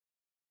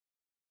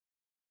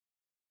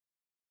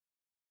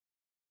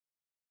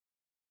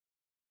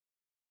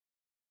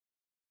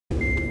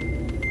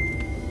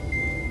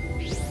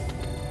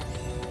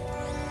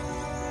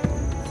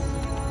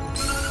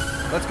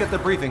Let's get the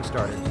briefing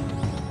started.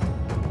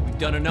 We've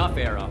done enough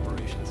air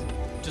operations.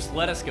 Just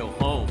let us go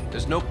home.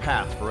 There's no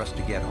path for us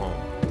to get home.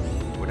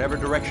 Whatever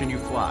direction you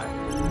fly,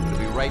 it'll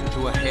be right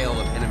into a hail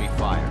of enemy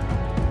fire.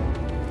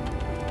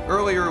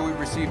 Earlier, we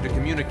received a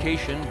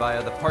communication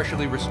via the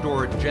partially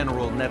restored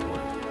general network.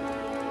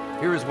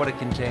 Here is what it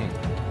contained.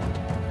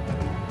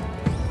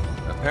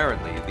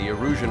 Apparently, the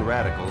Erusian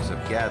radicals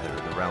have gathered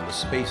around the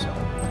space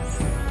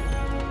element,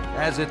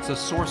 as it's a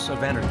source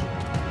of energy.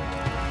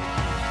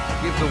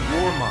 Give the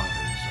warmongers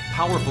a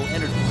powerful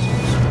energy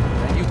source,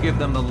 and you give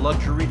them the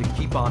luxury to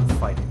keep on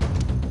fighting.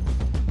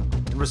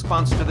 In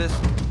response to this,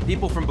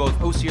 people from both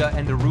Osea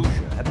and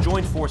Erusia have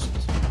joined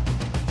forces,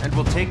 and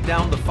will take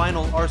down the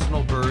final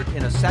Arsenal bird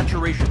in a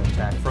saturation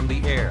attack from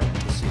the air and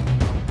the sea.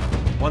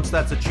 Once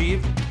that's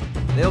achieved,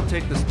 they'll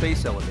take the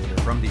space elevator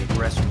from the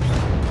aggressors.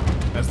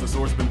 Has the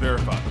source been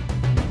verified?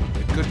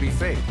 It could be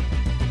fake.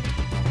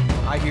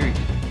 I hear you.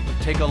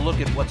 Take a look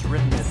at what's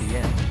written at the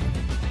end.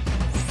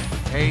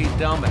 Hey,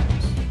 dumbass.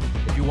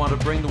 If you want to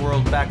bring the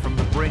world back from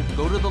the brink,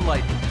 go to the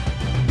Lighthouse.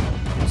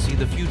 You can see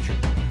the future.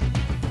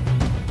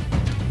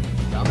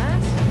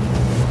 Dumbass?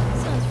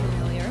 Sounds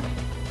familiar.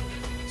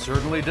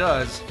 Certainly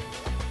does.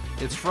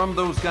 It's from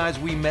those guys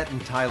we met in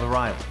Tyler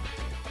Island,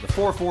 the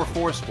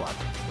 444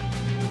 Squadron.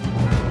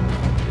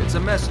 It's a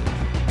message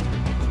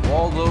to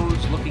all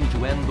those looking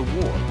to end the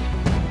war,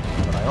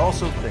 but I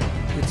also think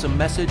it's a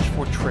message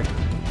for Trigger.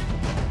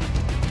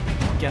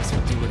 Guess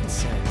we'll do what it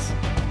says.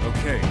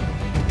 Okay.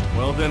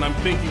 Well then, I'm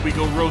thinking we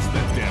go roast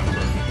that damn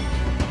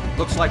bird.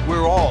 Looks like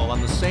we're all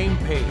on the same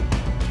page.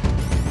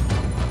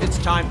 It's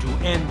time to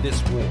end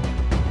this war.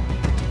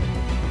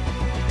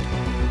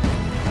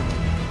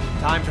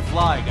 Time to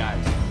fly,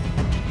 guys.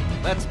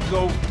 Let's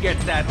go get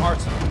that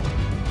arsenal.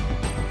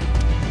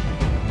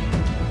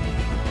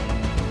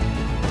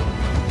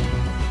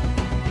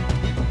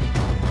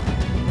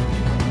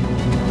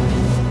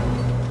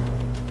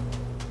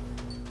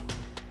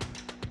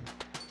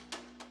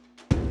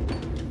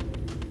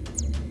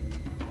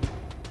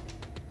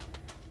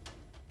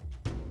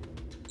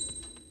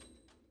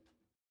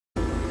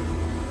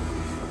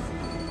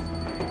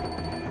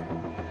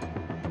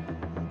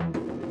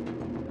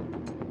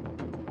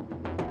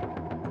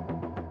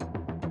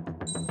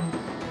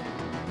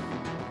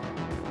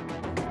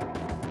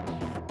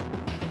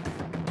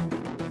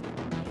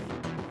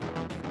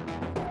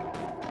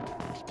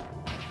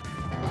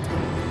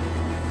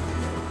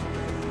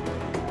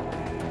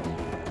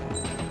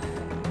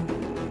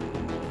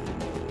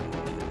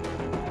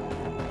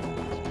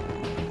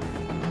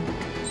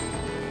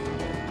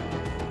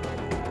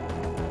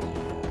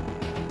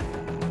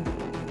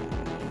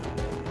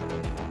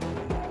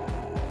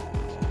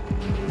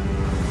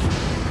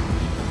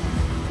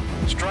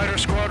 Strider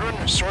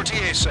Squadron, sortie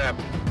ASAP.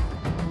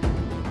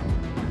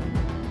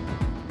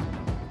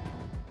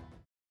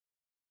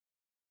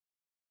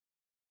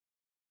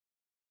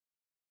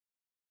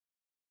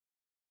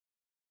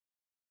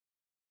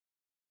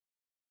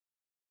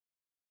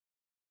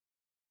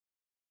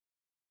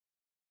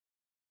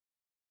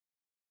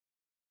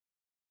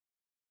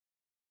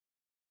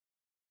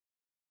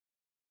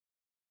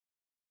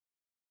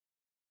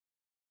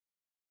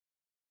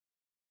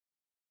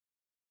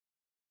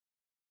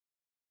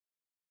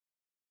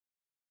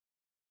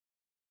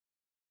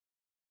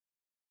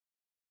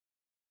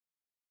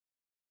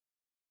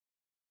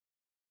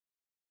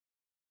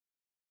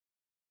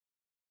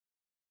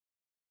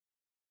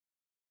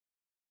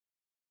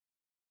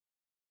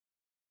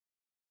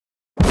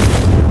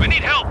 I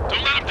need help!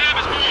 Don't let them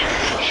damage more!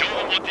 Show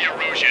them what the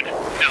Erusian,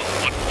 no,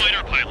 what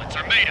fighter pilots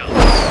are made of!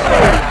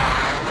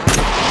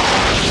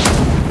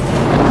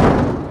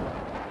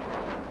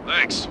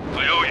 Thanks,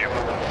 I owe you.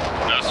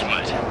 No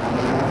sweat.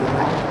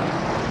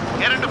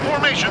 Get into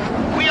formation.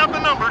 We have the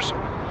numbers.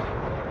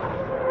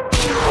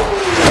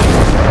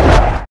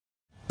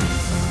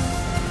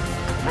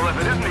 Well, if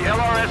it isn't the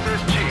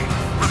LRSSG,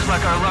 looks like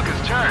our luck has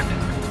turned.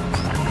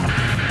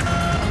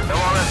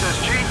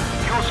 LRSSG,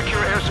 you will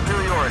secure air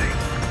superiority.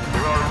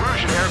 There are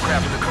Erusian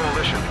aircraft in the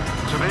Coalition,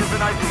 so they've been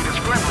ID'd as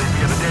friendly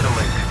via the data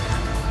link.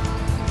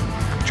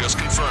 Just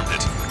confirmed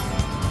it.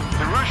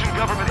 The Erusian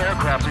government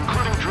aircraft,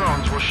 including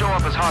drones, will show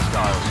up as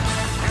hostiles.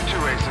 You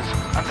two aces,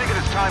 I'm thinking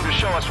it's time to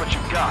show us what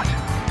you've got.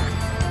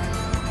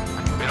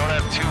 They don't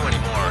have two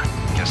anymore.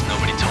 Guess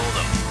nobody told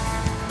them.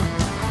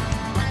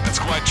 That's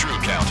quite true,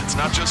 Count. It's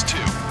not just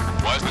two.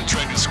 Wiseman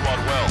trained his squad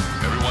well.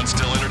 Everyone's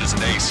still entered as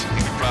an ace.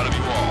 He'd be proud of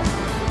you all.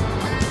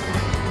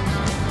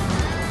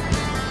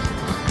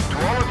 To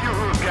all of you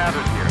who have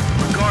gathered here,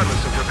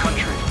 regardless of your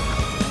country,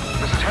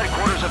 this is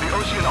headquarters of the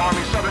Ocean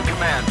Army Southern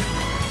Command.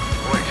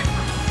 Wait,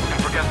 we can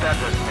forget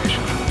that designation.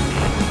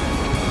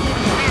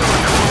 We are a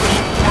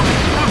coalition formed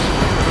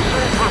exclusively for the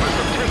sole purpose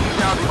of taking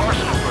down the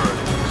Arsenal bird.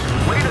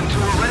 Wait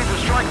until we're ready to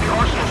strike the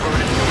Arsenal bird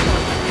in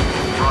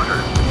Roger.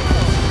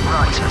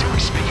 Right. What's he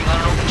doing speaking on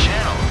an open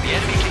channel? The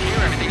enemy can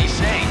hear everything he's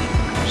saying.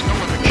 There's no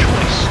other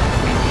choice.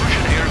 The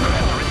Erusian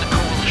aircraft are in the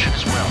Coalition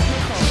as well.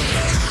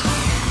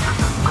 This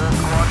is Gold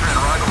Squadron and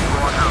Rival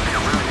Squadron of the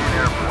Erusian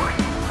Air Force.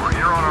 We're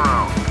here on our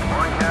own.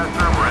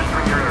 Broadcaster, we're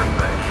entering your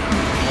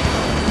airspace.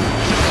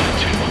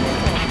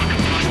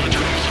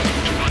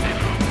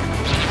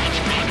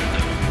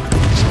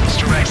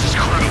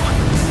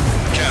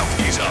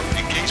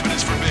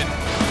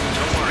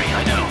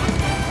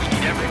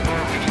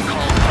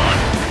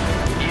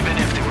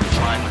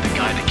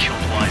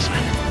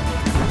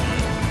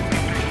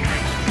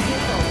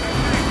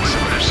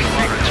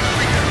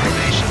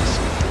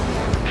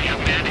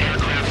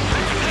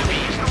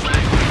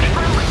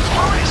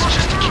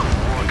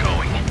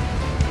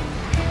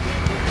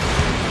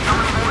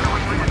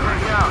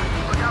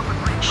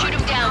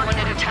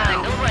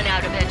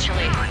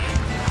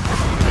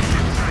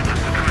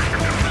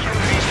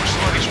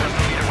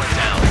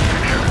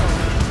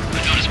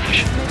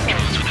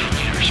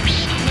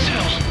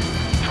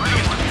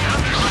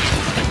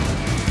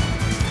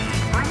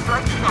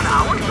 on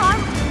our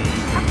side?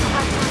 That's the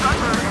best news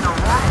I've heard in a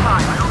long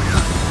time.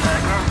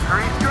 Again,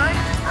 3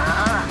 strikes?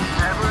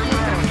 Never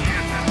again.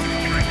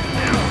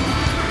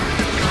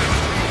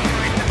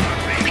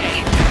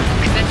 Okay,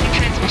 commencing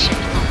transmission.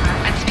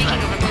 I'm speaking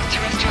over both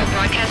terrestrial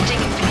broadcasting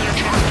and video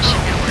transmission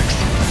networks.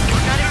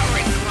 It's not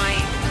important who I...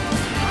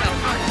 well,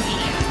 we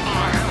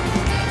are.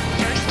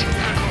 First,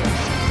 our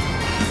goals.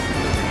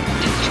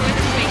 Destroy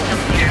the space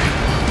elevator.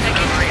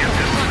 Second, we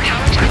want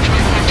power to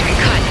control factory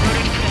cut in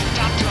order to put a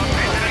stop to all the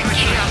current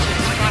chaos that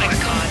its products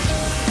cause.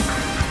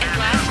 And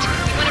last, we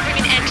want to bring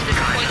an end to this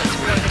pointless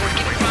war that has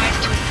given rise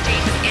to a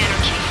state of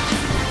anarchy.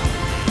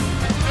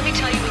 Let me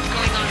tell you what's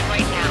going on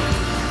right now.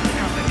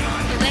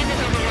 The land is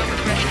overrun with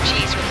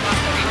refugees who have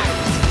lost their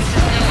homes. This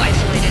is no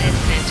isolated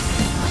incident.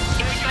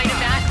 In spite of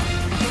that,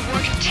 the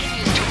war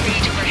continues to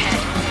rage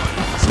overhead.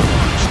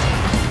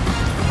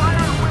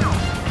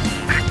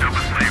 Picked up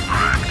a slave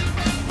craft.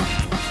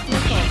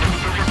 Okay.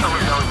 This is the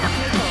rebellion.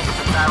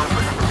 It's a battle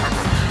for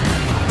independence.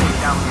 Take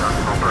down the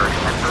Arsenal Bird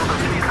and build a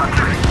new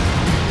country.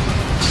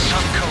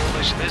 Some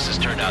coalition this has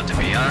turned out to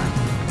be, huh?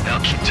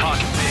 They'll keep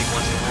talking big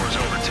once the war's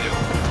over, too.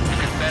 You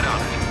can bet on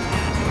it.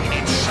 We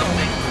need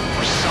something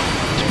or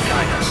someone to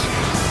guide us.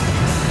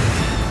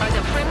 Are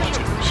the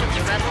primitive Russians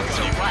rebels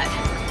or what?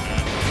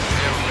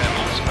 They're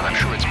rebels, but I'm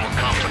sure it's more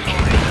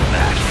complicated than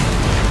that.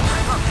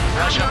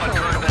 Brush up on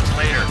current events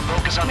later.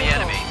 Focus on the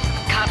enemy.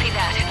 Copy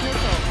that. Take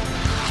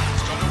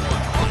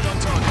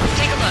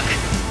a look.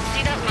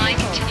 See that line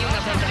continuing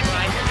above the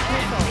horizon?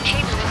 The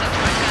cable goes up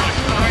to the sky as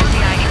far as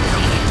the eye can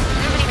see.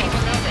 Not many people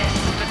know this,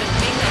 but the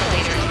space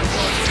elevator is the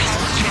world's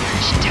tallest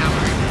transmission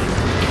tower.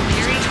 In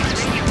theory, its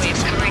radio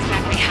waves cover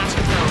exactly half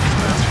the globe.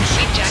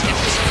 We've jacked up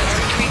signal in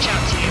order to reach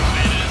out to you.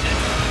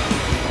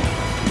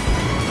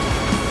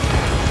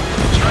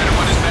 Try to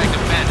run his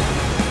magnum bend.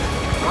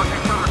 Watch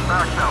each other's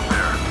backs out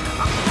there.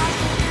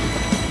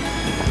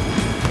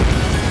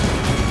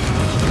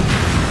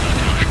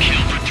 Another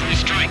kill for 3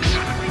 strikes.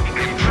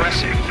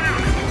 Impressive.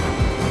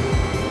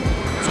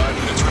 5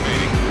 minutes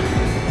remaining.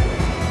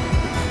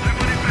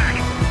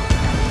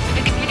 With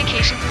the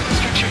communications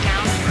infrastructure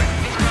down,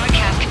 this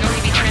broadcast can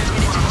only be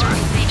transmitted to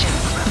certain regions.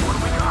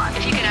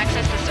 If you can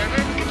access the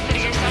server, consider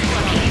yourself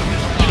lucky.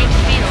 You get to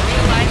meet a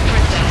real live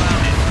princess.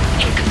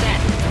 Hey,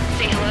 Cosette,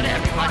 say hello to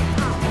everyone.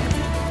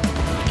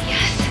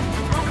 Yes.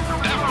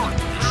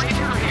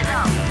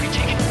 You're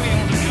taking away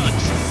all the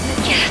guns.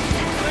 Yes.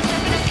 Let's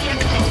open up the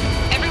exit.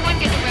 Everyone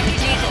get the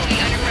refugees into the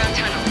underground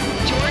tunnel.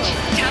 George,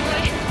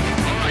 tabloid.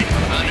 All right,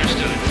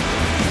 understood.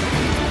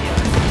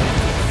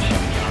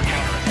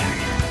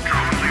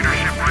 Drone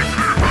leadership right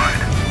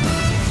certified.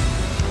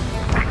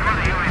 Ignore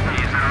the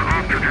UAVs that are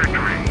off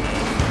trajectory.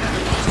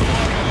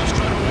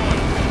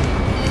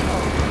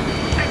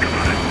 Think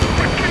about it.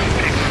 What can it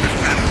take for this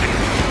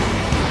battlefield?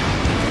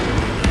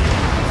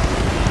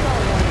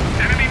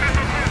 Enemy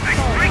missile moving.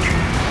 Breaking.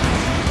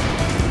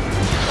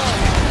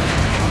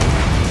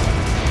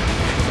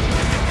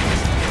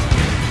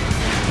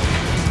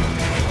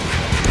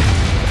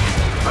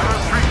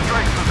 Those 3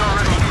 strikes was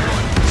already here.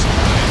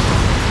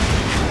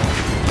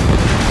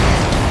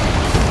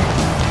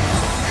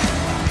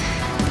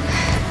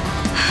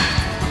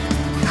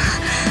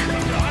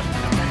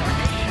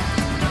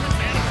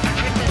 Our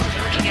princess is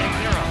looking at a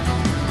mural.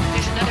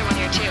 There's another one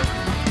here too.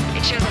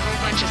 It shows a whole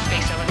bunch of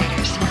space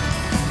elevators.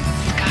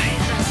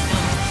 Skies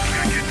unknown.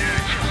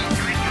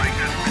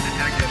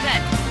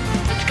 Cosette,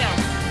 let's go.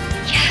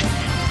 Yes!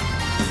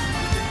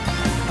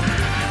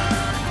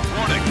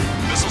 Warning.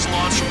 Missiles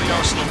launched from the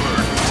Arsenal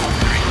Bird.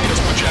 Torpedoes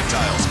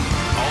projectiles.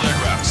 All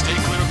aircraft, stay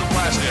clear of the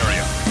blast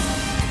area.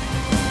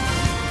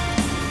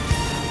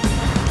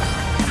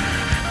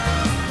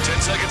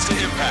 10 seconds to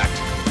impact.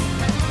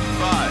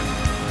 5,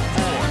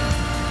 4,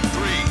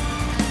 3,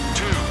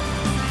 2,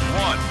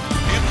 1.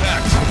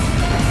 Impact.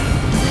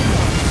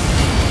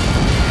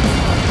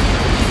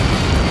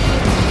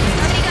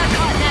 How many got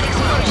caught in that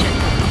explosion?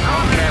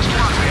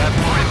 Broadcasters, we have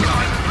more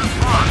incoming.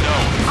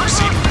 Unknown.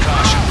 Proceed with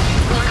caution.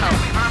 Wilco.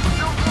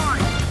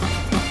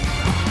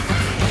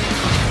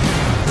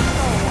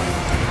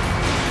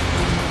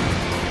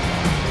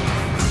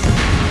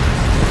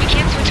 We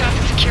can't switch off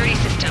the security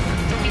system,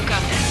 but we've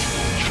got this.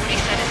 If what he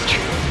said is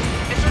true,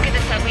 this will give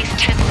us at least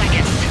 10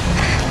 seconds.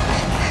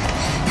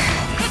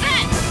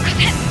 Cosette!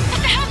 Cosette!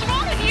 What the hell's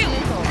wrong with you?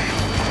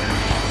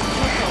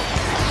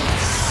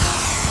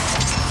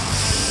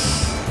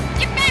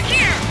 Get back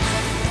here!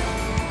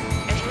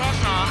 As you all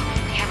saw,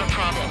 we have a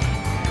problem.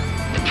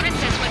 The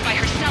princess went by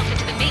herself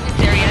into the maintenance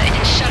area and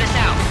has shut us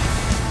out.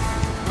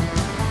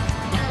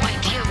 No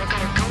idea what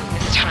got her going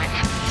this time,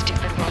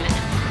 stupid woman.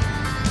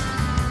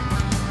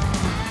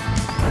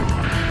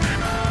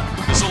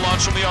 Missile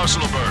launch from the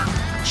Arsenal Bird.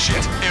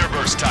 Shit.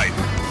 Airburst type.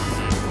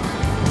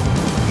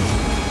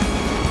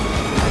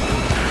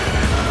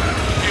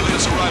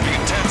 Helios arriving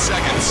in 10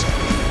 seconds. 5,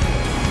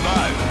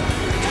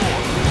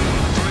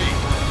 4, 3,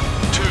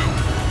 2.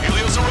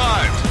 Helios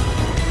arrived.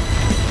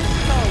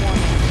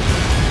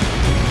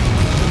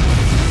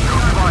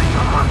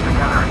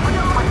 Together.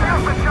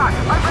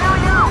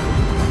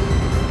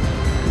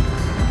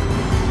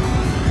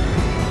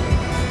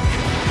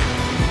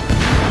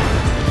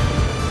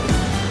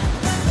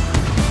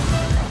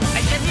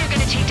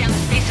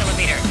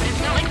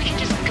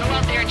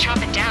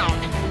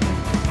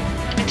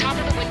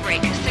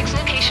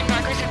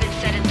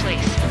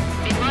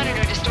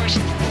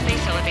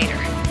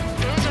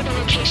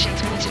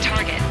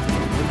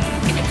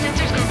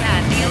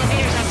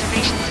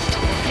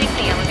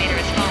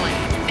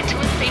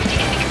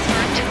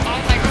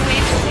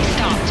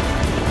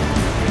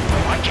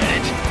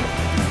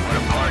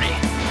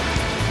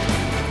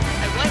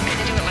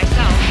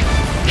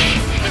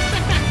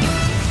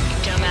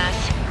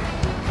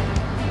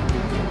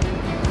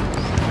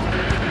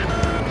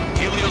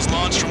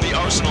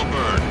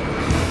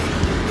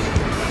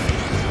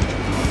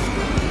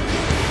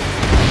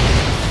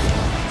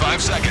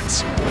 5 seconds.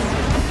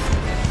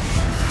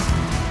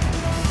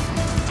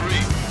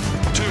 3,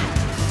 2,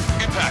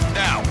 impact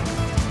now.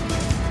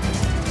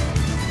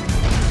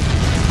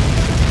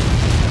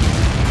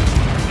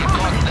 Get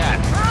caught in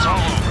that. It's all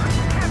over.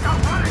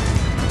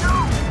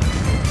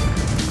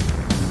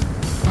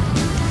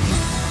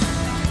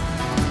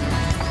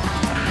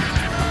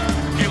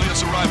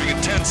 Helios arriving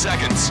in 10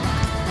 seconds.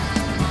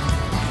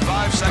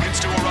 5 seconds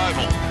to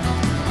arrival.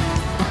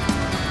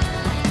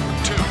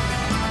 2,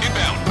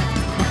 inbound.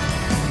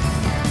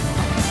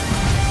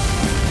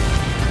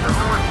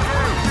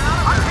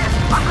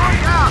 I'm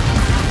going down!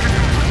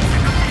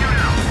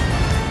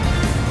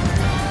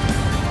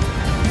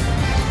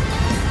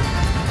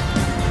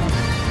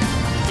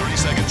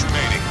 Seconds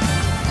remaining.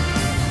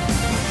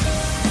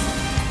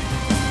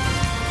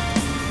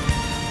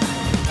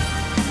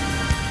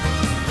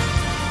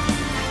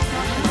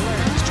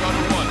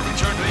 Strata 1,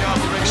 return to the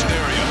operation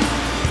area.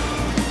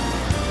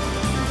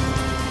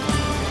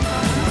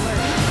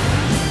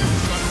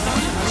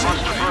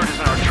 Monster bird is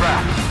in our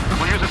trap.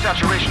 We'll use a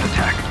saturation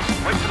attack.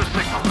 Wait for the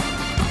signal.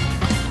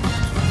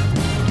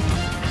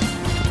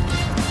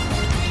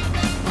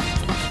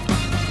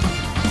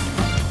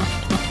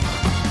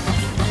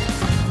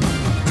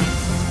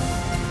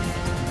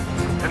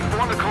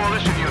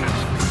 Coalition units.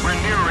 We're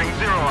nearing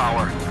 0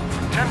 hour.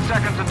 10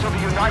 seconds until the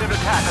united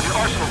attack of the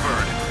Arsenal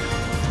bird.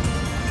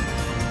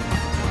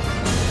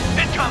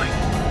 Incoming!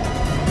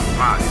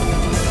 5,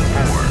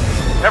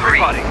 4.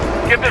 Everybody,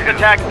 give this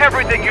attack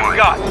everything you've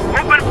got.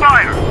 Open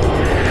fire!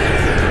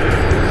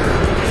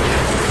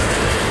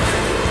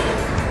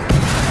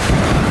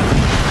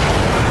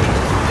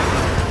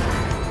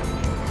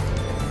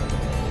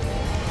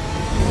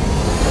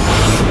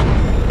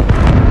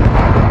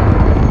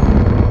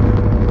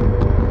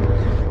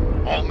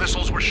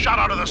 Shot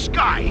out of the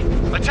sky!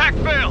 Attack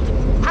failed!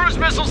 Cruise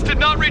missiles did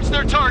not reach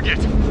their target!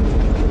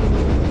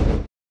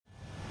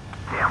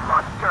 Damn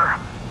monster!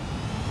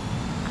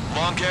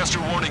 Lancaster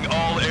warning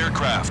all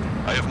aircraft.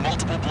 I have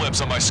multiple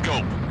blips on my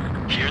scope.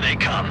 Here they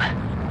come.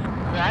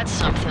 That's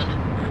something.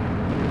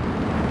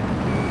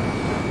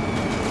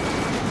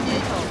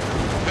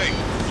 Hey,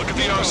 look at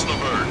the Arsenal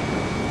bird.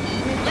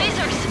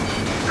 Lasers! This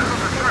is a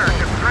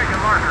American Dragon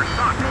Marker,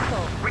 son.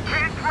 We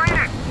can't train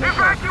it!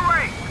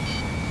 Evacuate!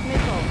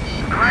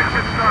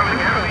 Flagship Starling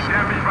heavily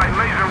damaged by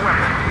laser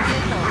weapons.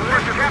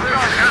 Report to Captain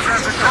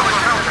aircraft in total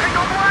health. Take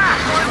a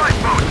blast! Twilight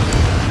boat!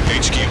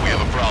 HQ, we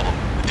have a problem.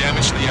 The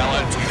damage to the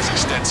Allied fleet is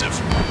extensive.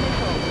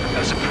 That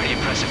was a pretty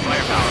impressive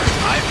firepower.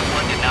 I, for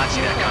one, did not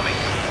see that coming.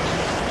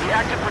 The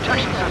active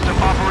protection system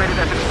operated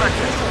as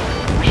expected.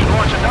 We should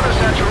launch another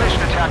saturation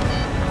attack.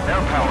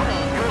 Air power.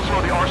 You'll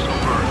slow the Arsenal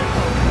bird.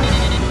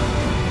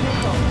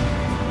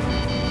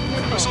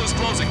 Missile is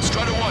closing.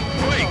 Strata 1,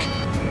 break!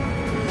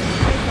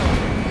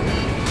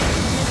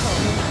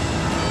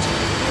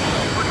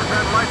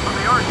 Red light from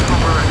the Arsenal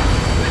bird.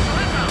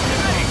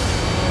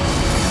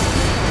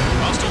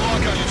 Hostile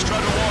lockout, you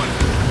Strata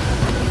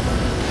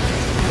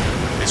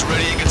 1. It's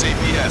ready against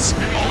APS.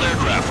 All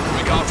aircraft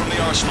break off from the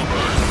Arsenal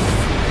bird.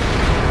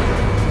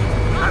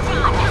 That was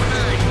close.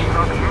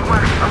 From the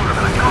U.S. over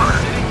the corner.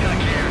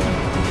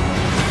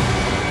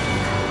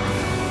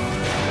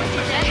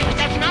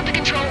 That's not the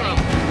control room.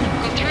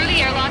 Go through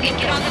the airlock and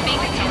get on the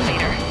maintenance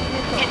elevator.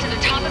 Get to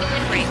the top of the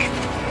windbreak. Do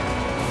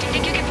you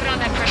think you can put on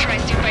that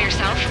pressurized suit by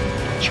yourself?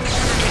 You can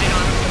never get it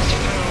on with those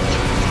drones.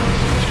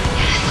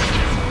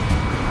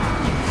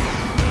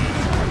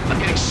 I'm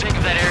getting sick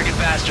of that arrogant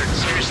bastard.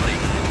 Seriously.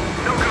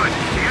 No good.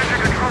 The engine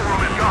control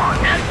room is gone.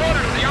 Add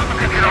water to the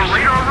operating Get a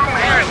radar room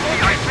here at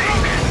CIC.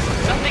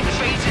 Something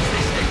phases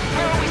this thing.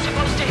 Where are we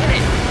supposed to hit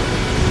it?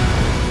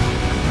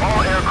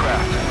 All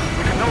aircraft.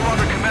 We can no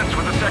longer commence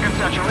with the second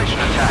saturation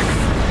attack.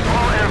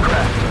 All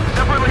aircraft.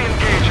 Separately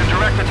engage in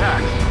direct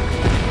attacks.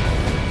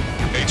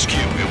 HQ,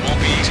 it won't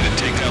be easy to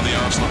take down the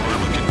Arsenal bird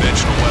with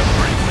conventional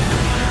weaponry.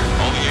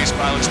 All the ace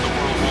pilots in the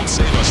world won't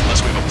save us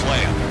unless we have a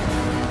plan.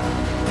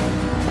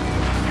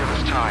 Give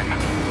us time.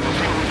 We'll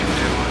see what we can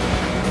do.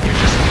 You're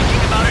just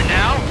thinking about it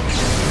now?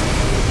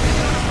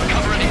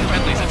 Recover any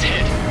friendlies that's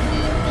hit.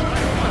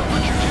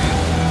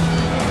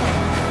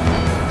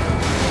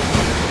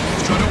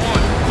 Strata 1,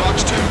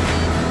 Box 2.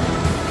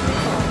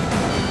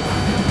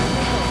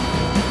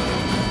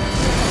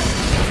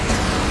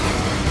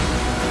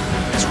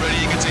 It's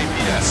ready against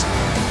APS.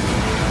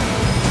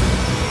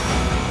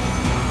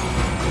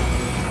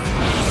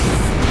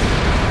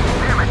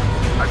 Damn it!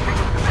 I think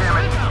it's the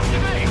damage.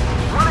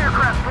 One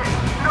aircraft hit.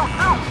 No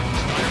soup!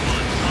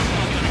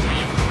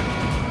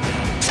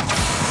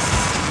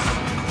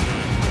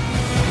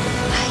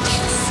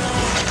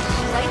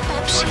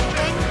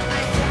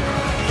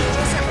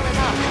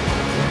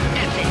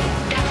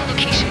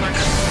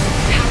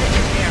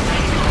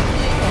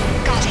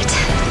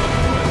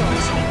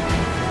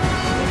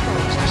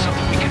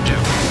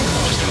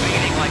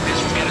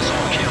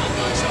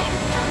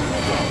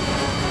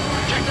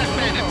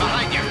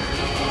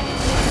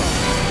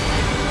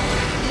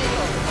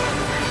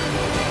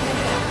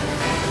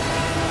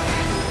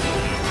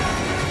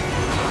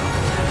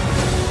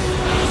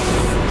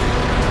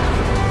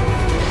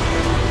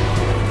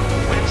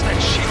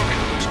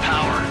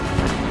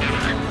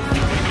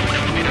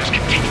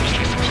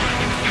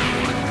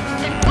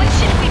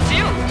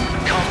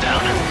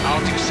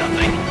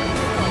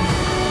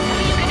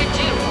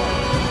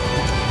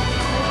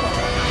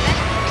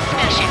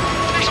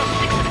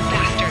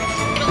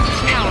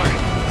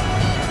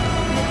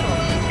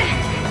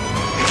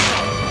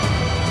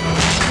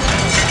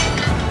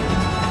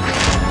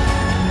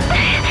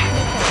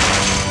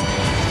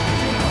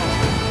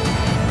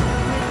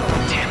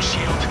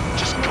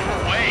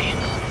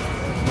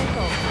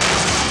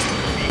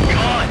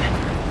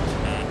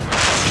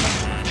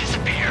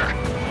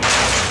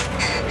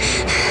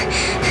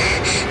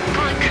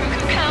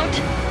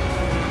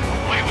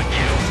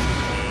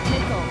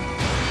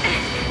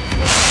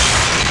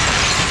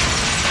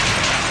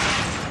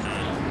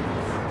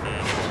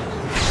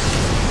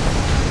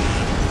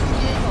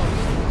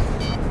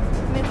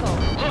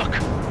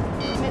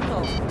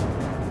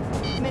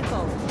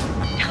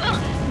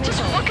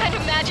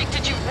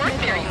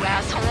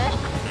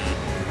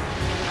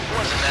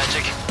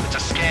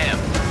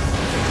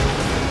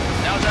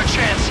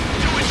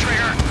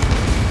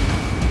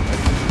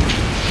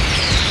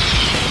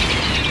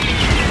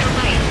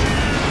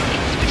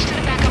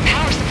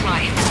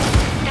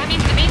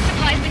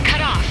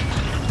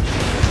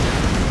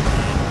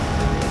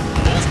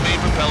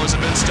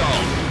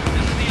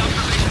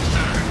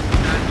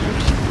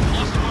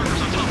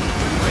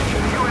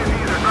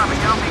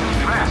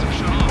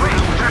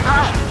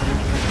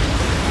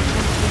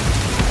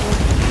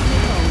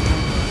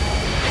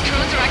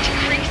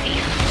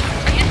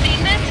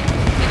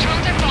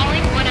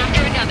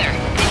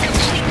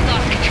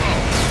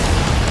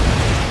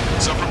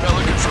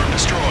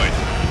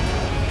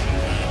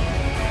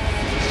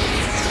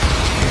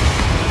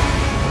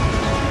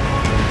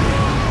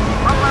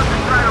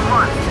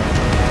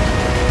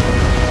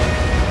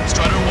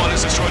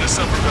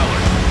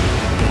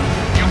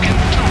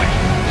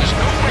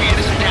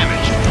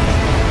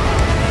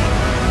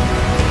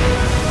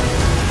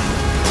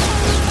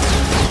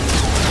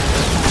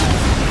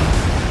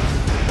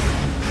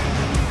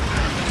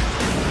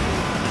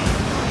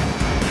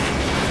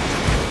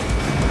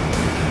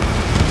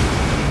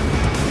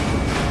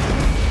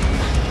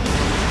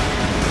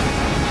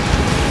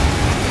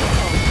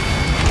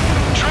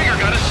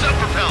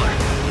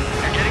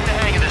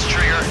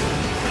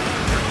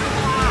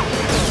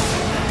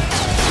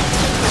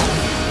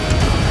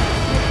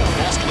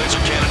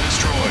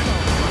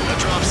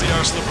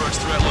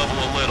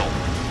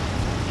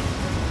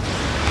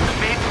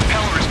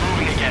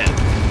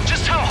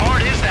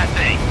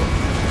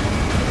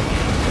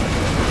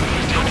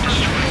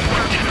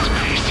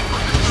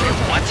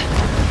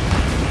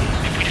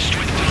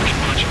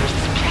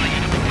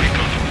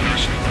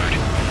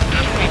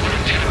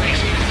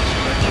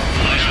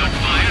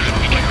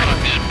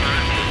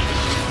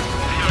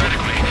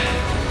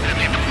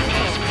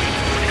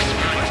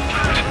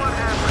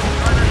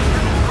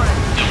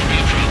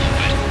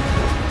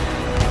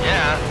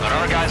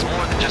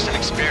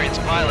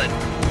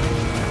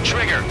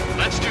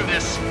 Let's do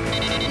this.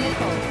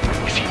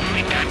 Is he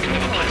really that good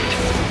of a pilot?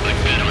 I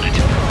bet on it.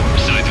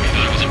 Besides, if he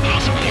thought it was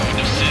impossible, he wouldn't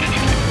have said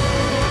anything.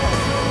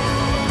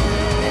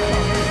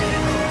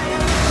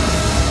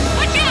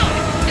 Watch out!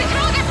 The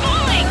drones are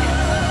falling!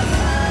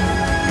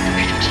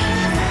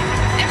 Refugees.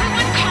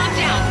 Everyone calm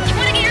down. You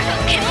want to get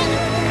yourself killed?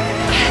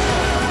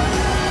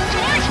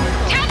 George!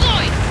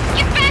 Tabloid!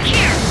 Get back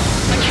here!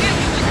 I can't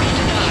let us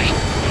to die.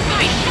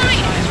 Fine,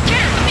 fine!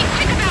 Get something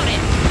quick about it!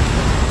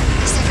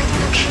 Is everything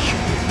okay?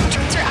 The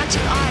drones are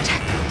acting odd.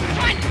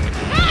 Run!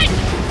 Run!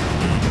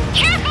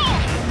 Careful!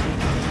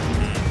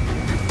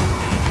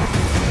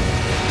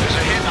 There's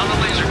a hit on the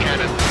laser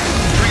cannon.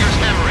 Trigger's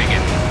hammering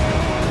it.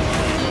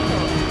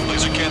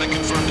 Laser cannon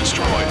confirmed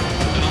destroyed.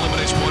 It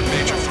eliminates one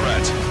major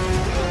threat.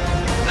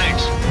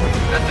 Thanks.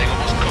 That thing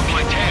almost cooked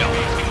my tail.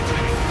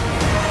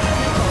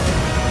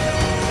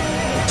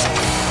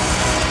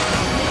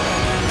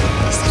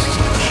 Is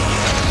everything okay?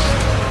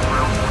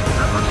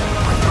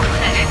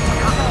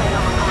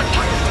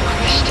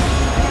 Crushed.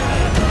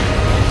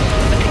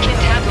 But the kid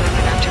Tabloid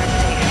went after it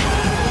safe.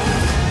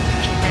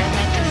 He ran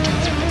that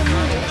distance with a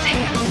gun in his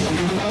hand.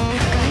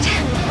 Good.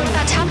 What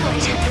about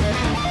Tabloid?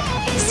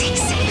 Is he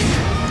safe?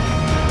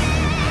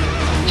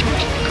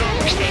 George and the girl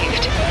were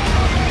saved.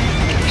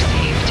 They were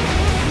saved.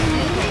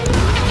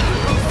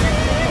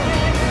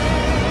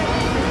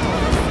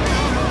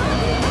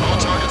 All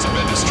targets have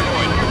been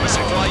destroyed. The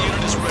supply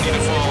unit is ready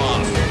to fall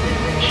off.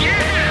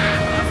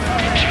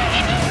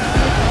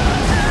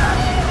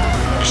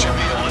 You should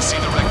be able to see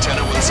the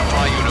rectangle where the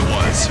supply unit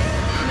was.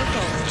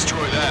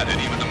 Destroy that,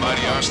 and even the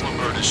mighty Arsenal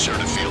bird is sure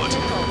to feel it.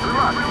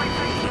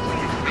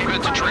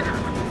 Good to Trigger.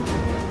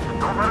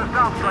 Don't let us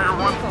down, Strider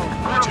 1.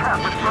 Clear path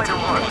with Strider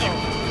 1.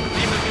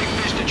 Leave the big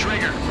fish to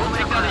Trigger. We'll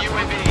take down the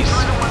UAVs.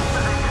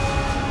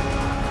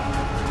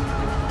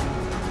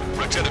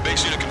 Rectangle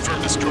base unit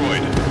confirmed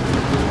destroyed.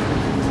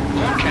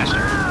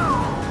 Lancaster.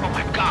 Oh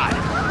my god.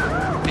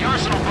 The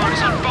Arsenal bird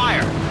is on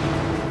fire.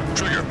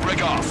 Trigger,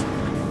 break off.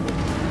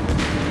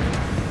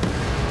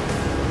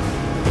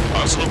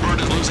 Arsenal bird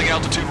is losing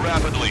altitude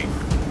rapidly.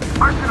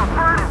 Arsenal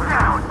bird is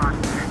down.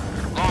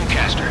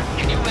 Lancaster,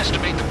 can you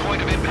estimate the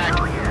point of impact?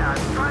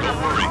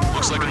 Don't worry,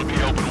 looks like it'll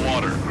be open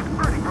water. It's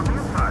burning from the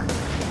inside.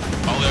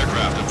 All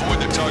aircraft avoid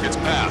the target's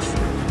path.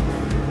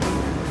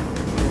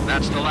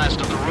 That's the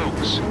last of the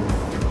rogues.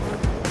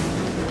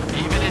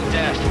 Even in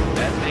death,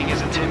 that thing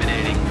is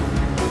intimidating.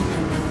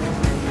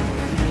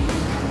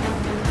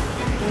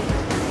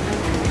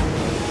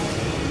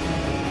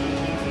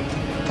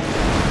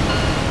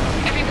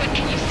 Everyone,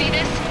 can you see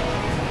this?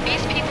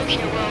 These people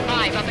here were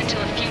alive up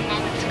until a few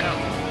moments ago.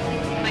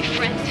 My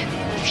friend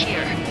was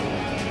here.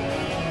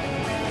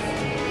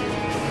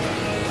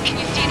 Can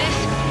you see this?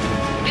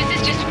 This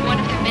is just one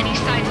of the many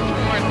sides of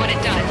war and what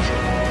it does.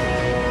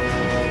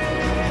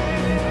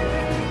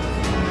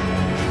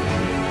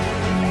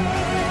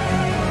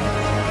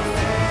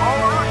 All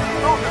Russian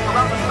soldiers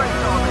around the space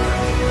elevator.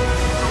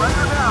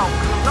 Surrender now.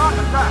 We will not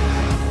attack.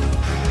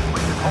 We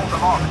can hold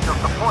them off until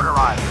support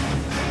arrives.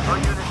 Your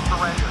units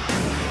surrender.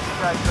 You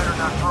guys better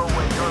not throw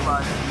away your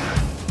lives either.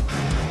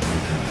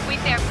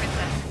 Wait there,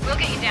 Princess. We'll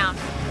get you down.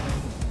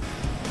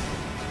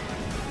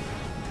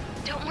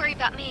 Don't worry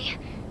about me.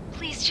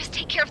 Please just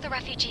take care of the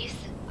refugees.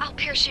 I'll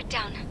parachute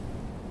down.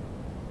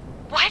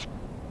 What?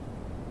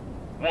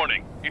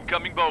 Warning,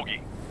 incoming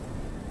bogey.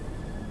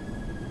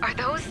 Are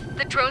those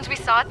the drones we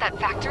saw at that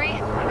factory?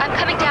 I'm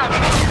coming down.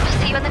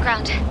 I'll see you on the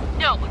ground.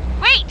 No,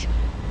 wait!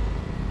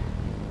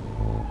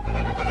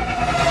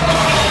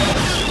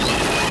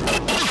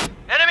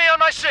 Enemy on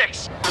my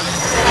 6!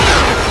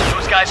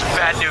 Those guys are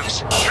bad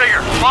news.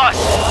 Trigger, boss,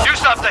 do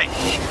something!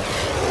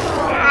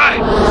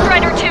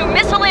 Strider 2,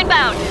 missile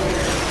inbound!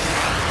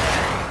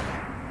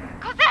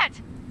 Cosette!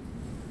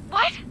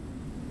 What?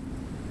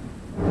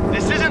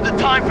 This isn't the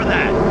time for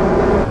that!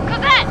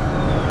 Cosette!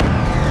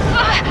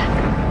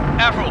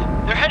 Avril,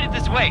 they're headed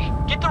this way.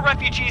 Get the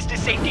refugees to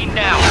safety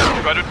now.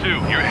 Strider 2,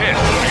 you're hit.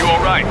 Are you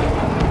alright?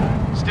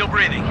 Still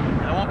breathing.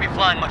 I won't be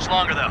flying much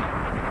longer, though.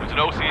 There's an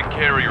Ocean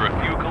carrier a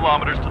few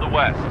kilometers to the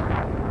west.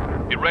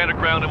 It ran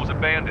aground and was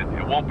abandoned.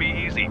 It won't be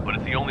easy, but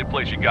it's the only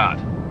place you got.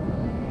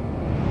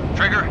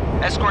 Trigger,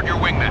 escort your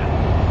wingman.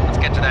 Let's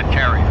get to that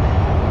carrier.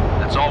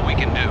 That's all we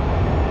can do.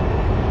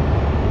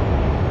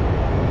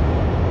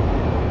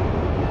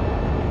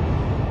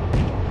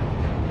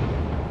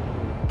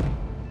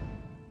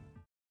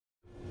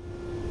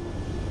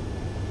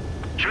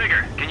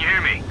 Trigger, can you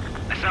hear me?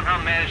 I somehow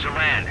managed to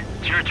land.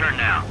 It's your turn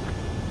now.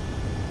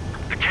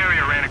 The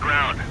carrier ran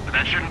aground, but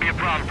that shouldn't be a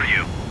problem for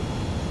you.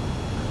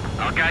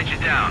 I'll guide you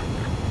down.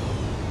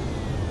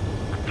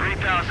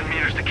 3,000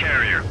 meters to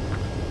carrier.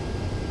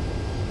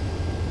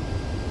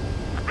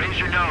 Raise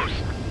your nose.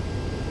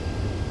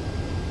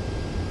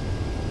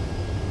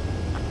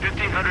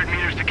 1,500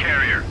 meters to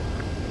carrier.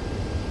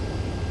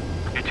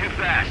 You're too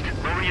fast.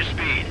 Lower your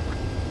speed.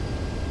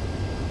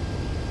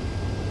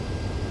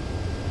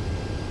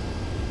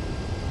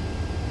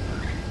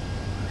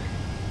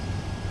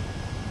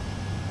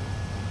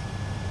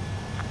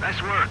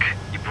 Nice work.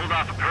 You pulled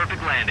off a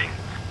perfect landing.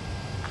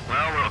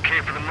 Well, we're okay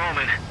for the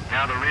moment.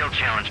 Now the real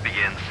challenge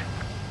begins.